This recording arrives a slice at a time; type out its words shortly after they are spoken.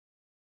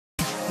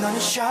너는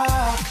shock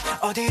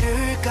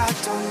어디를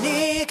가도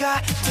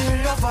네가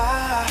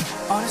들려와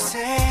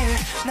어느새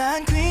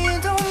난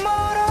귀도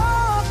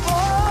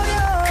멀어버려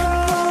그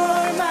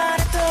뭘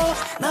말해도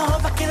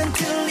너밖에는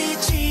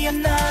들리지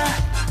않아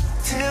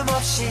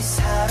틈없이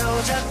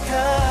사로잡혀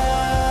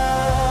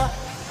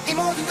이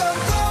모든 건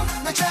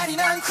꿈, 넌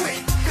잔인한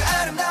queen 그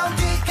아름다운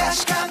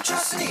뒤까지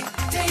감췄으니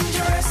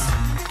dangerous,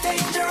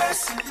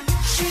 dangerous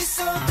She's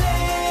so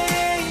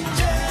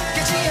dangerous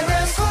깨지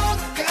않는 꿈,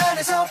 그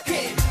안에서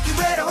핀 이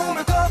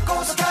외로움을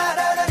걷고서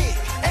달아나니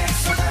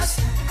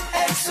Exodus,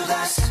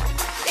 Exodus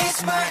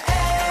It's my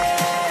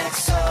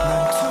Exodus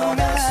넌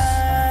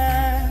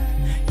투명한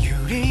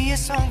유리의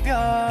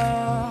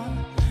성벽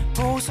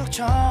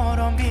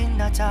보석처럼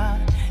빛나자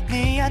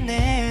네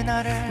안에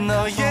나를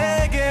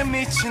너에게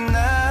미친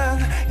난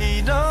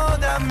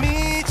이러다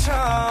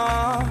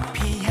미쳐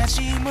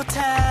피하지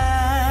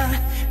못한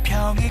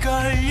병에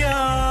걸려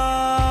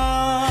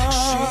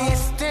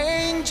She's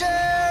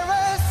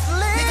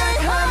dangerously 네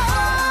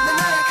달콤한 내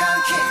나약한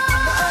키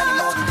너 아닌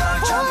모든 걸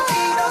전부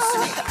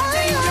잃었으니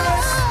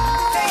Dangerous,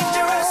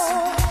 dangerous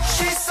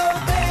She's so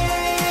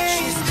dangerous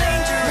She's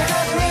dangerous 내가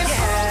그린 손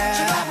저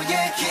나무의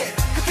길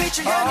그 빛을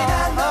향해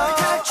난 널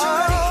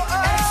탈출하니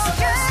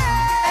Exodus,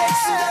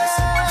 Exodus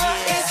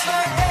It's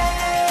my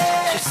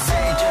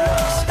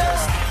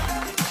Exodus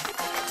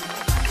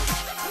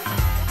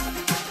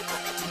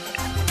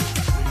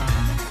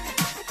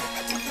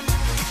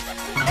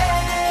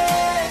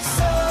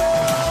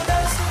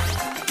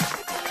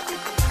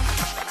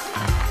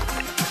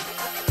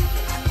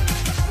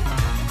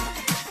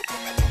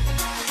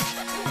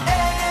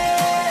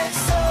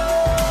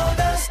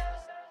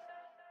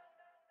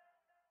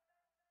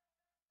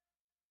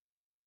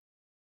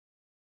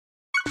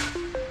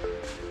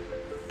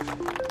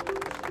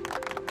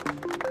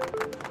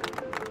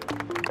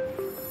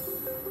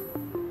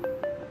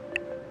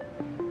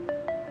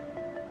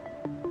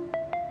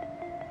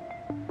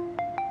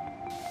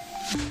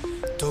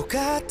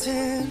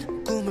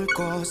똑같은 꿈을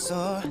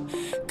꿔서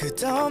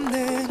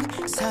끝없는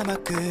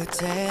사막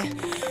끝에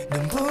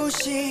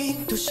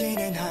눈부신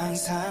도시는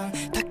항상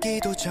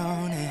닿기도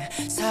전에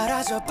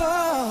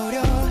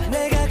사라져버려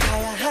내가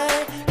가야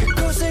할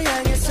그곳을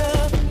향해서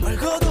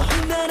멀고도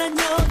험난한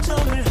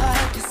여정을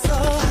하겠어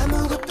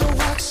아무것도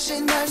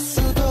확신할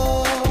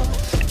수도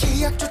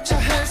기약조차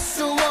할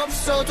수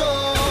없어도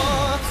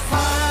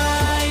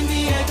Find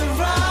the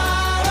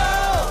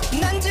Eldorado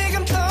난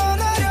지금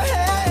떠나려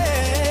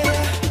해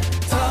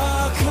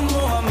더 큰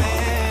모험에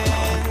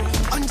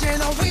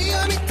언제나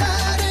위험이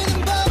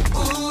따르는 법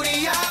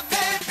우리 앞에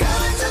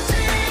펼쳐진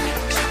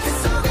그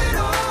속으로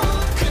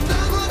그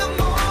누구도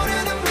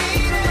모르는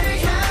미래를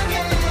향해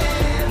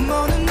먼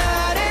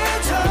날의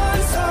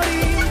전설이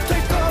될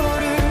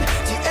거를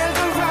The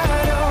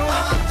Eldorado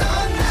어떤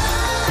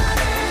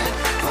날에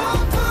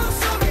폭풍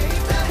속에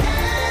있다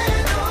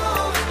해도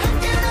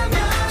함께라면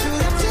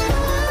두렵지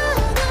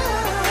않아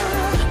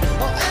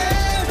Oh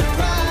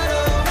Eldorado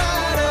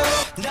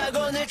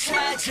낙원을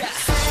찾아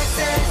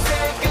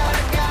Say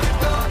gotta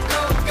go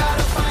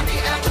gotta find the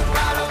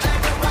Eldorado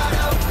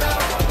Eldorado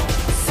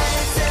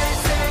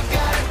Say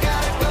gotta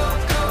go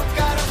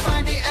gotta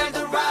find the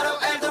Eldorado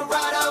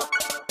Eldorado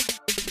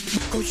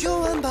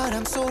고요한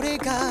바람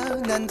소리가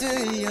난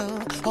들려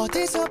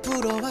어디서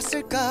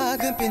불어왔을까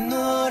금빛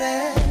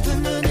노래 두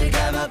눈을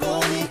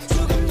감아보니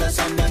조금 더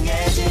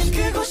선명해진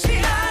그곳이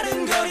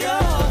아른거려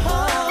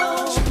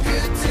저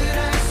끝을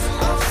알 수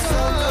없어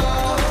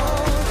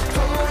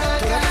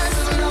돌아갈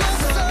순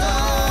없어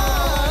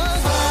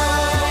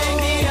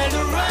Find the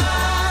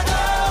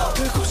Eldorado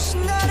그곳이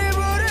나를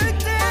부를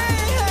때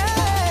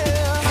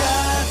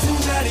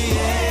같은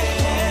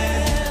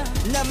자리에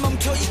난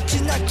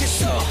멈춰있진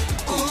않겠어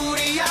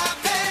우리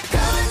앞에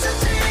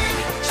펼쳐진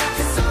그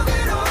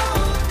속으로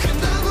그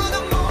누구도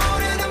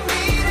모르는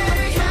미래를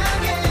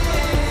향해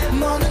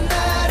먼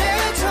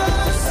날의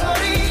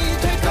전설이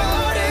될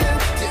거를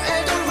The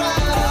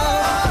Eldorado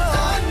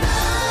어떤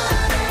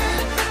날에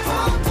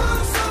폭풍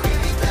속에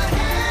있다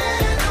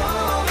해도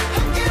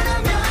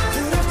함께라면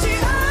두렵지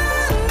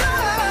않아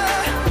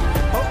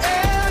Oh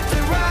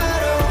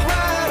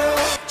Eldorado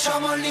저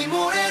멀리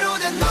모래로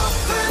된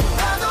높은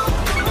파도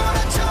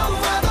몰아쳐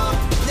와도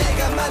내가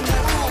만날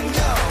운명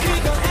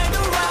그건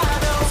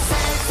Eldorado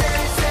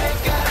Say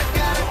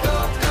gotta go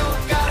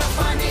gotta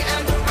find the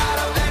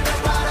Eldorado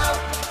Eldorado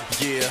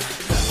Yeah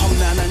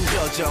험난한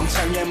여정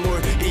장애물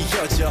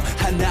이어져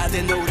하나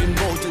된 우린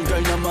모든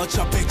걸 넘어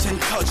저 빛은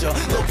커져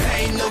No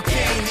pain no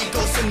gain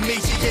이곳은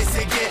미지의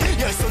세계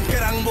열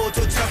손가락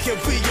모두 저의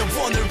위에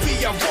원을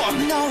위한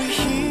원 너의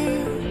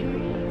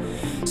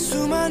힘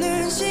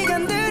수많은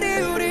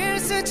시간들이 우릴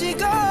스치고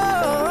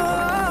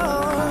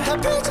다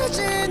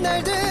펼쳐진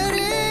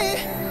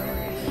날들이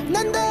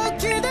난 더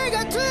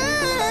기대가 돼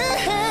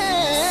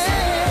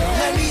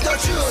날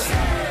믿어준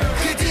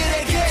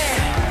그들에게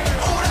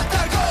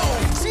옳았다고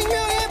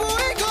증명해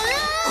보일 거야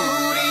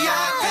우리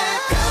앞에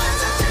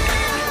펼쳐진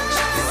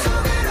그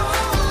속으로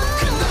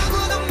그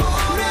누구도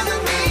모르는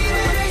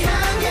미래를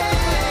향해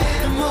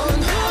먼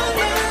하늘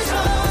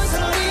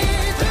전설이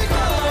될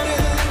거야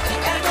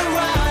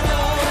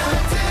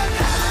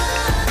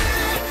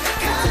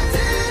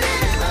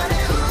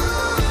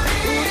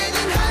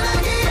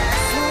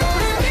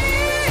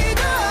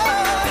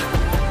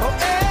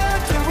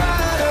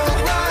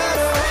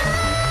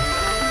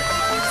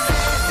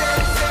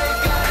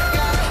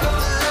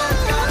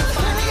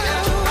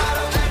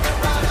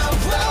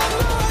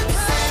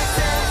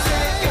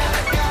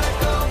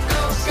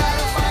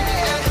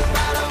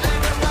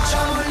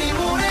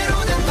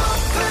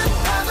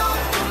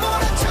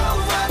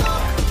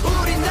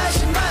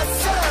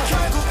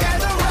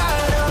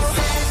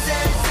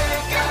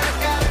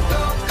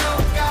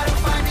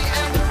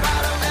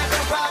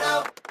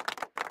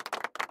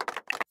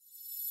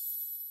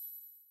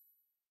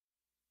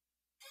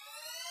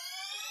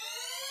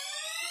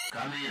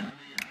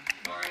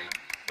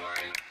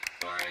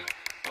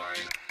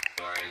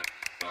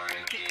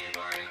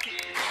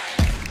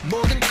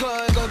모든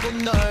걸 걸고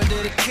널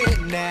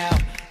들이킬 now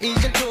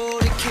이젠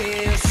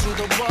돌이킬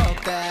수도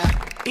없다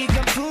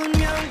이건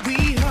분명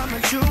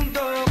위험한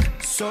중독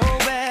So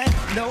bad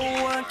no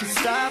one can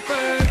stop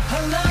her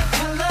Her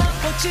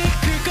love 오직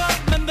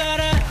그것만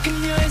바라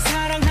그녀의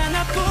사랑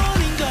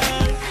하나뿐인걸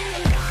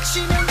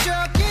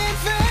치명적인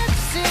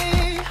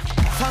fantasy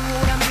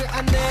황홀한 그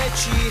안에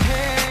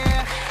취해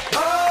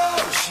Oh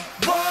she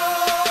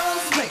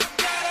wants me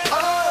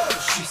Oh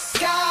she's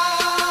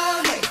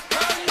got me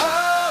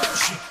Oh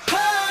she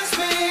hurts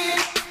me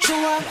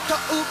좋아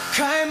더욱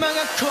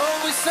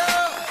갈망하고 있어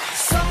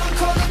Someone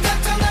call the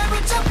doctor 날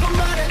붙잡고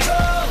말해줘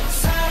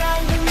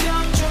사랑은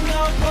명중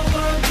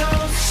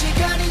overdose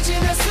시간이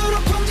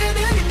지날수록 통제는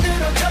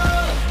힘들어져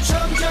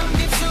점점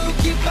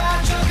깊숙이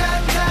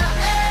빠져간다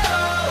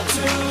에어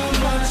Too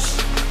much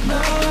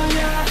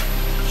너야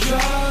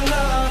Your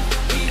love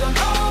이건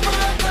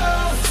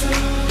overdose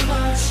Too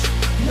much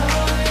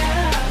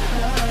너야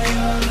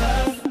Your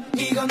love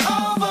이건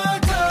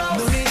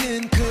overdose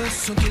노래는 그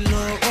손길로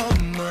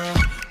엄마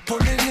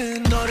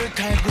본능은 너를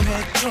갈구해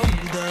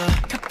좀더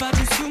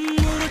가빠진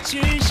숨으로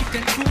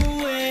질식된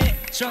후회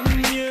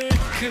점률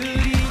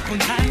그리고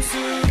한숨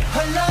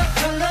Her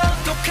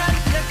love 독한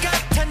약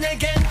같아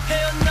내겐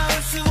헤어나올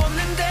수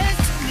없는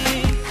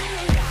destiny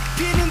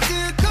비는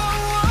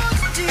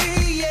뜨거워지지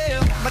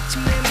yeah.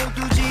 마침내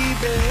모두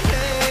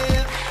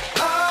지배해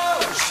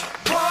Oh she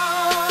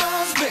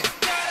wants me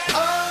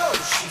Oh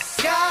she's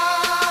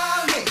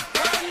got me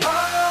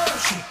Oh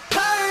she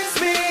hurts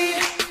me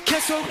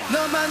계속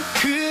너만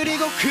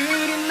그리고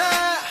그리나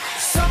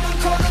Someone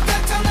call the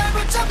doctor 날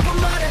붙잡고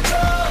말해줘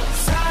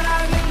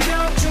사랑은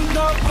병중독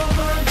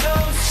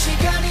overdose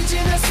시간이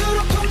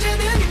지날수록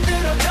통제는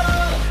힘들어져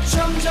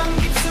점점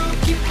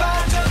깊숙이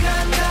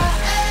빠져간다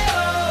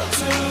에어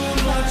Too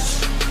much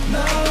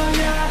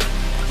너야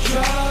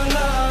Your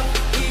love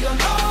이건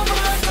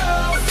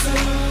overdose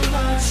Too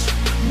much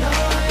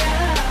너야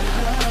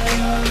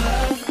Your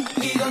love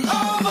이건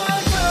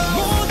overdose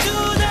모두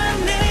다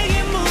내게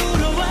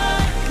물어와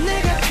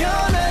내가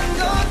변한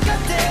것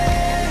같아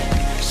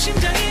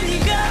심장이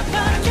네가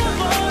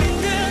바뀌어버린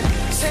듯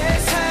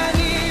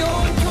세상이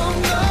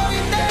온통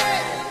너인데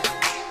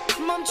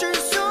멈출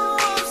수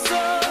없어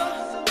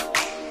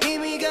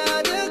이미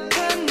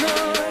가득한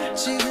널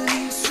지금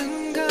이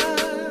순간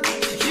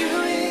You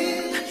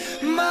in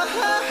my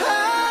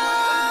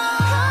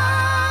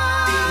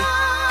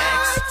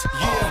heart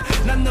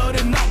yeah. 난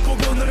너를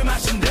맛보고 너를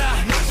마신다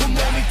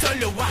온몸이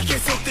떨려와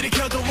계속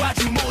들이켜도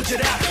아직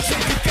모자라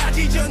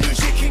새끝까지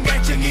전율시킨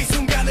갈증 이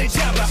순간을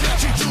잡아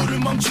질주를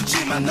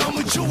멈추지만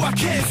너무 좋아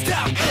Can't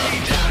stop Hey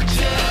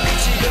doctor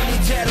지금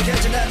이대로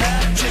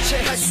결정하나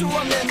주체할 수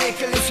없는 이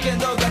끌림 속에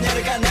너가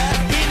내려가나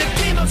이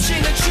느낌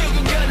없이는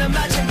죽은 거나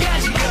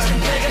마찬가지야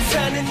내가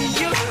사는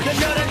이유 난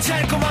너란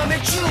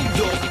달콤함의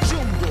중독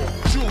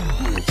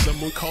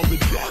Someone call the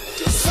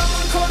doctor.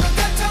 Someone call the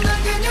doctor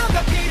난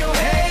그녀가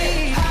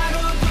필요해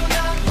하루도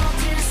난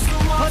버틸 수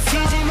없어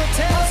버티지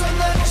못해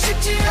벗어나고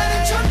싶지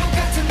않은 천국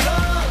같은 너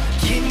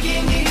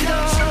긴긴 너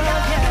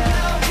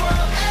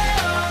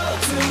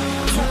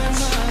Too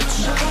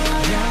much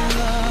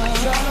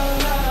Your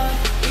love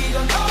이건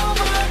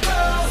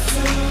overdose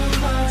Too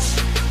much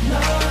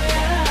너야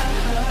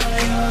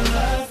Your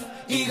love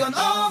이건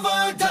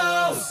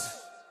overdose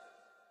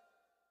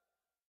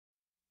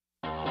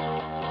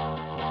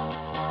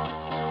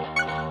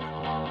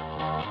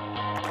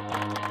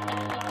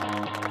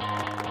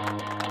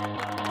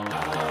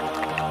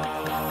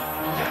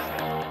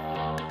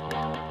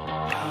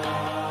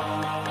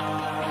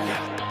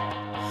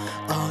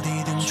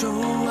어디든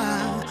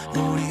좋아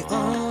우리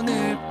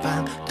오늘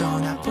밤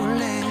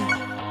떠나볼래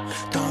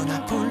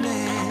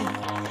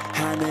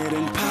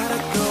하늘은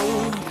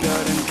파랗고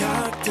별은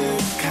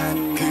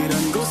가득한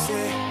그런 곳에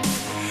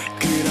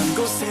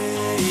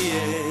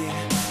yeah.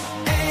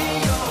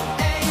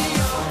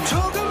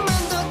 조금만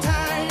더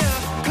달려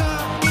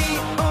거의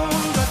온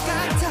것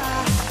같아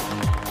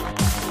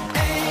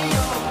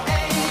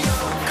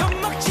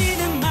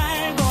겁먹지는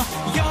말고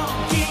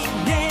여기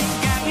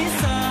내가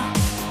있어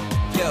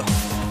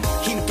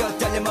힘껏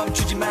달려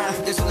멈추지 마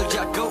내 손을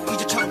잡고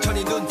이제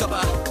천천히 눈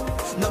떠봐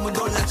너무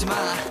놀라지 마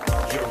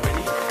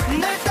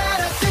날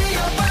따라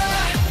뛰어봐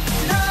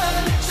넌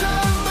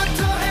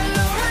처음부터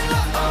hello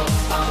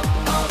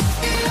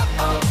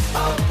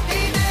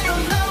이대로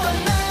너와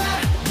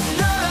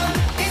나넌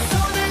이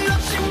손을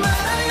놓지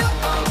말아요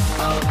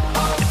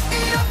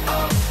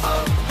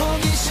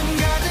호기심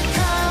가득한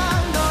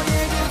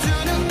너에게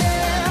주는 내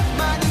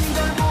많은 걸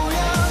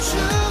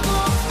보여주고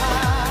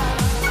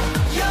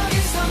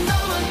여기서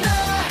너와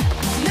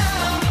나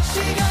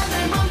시간을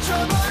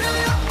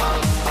멈춰버려요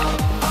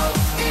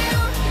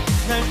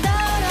날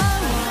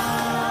따라와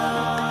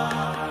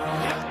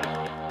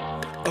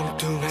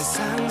엉뚱한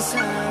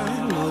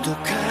상상 모두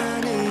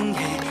가능해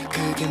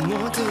그게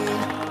모든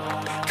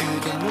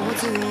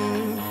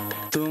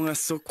동화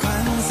속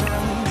환상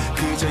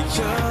그저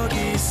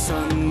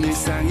여기서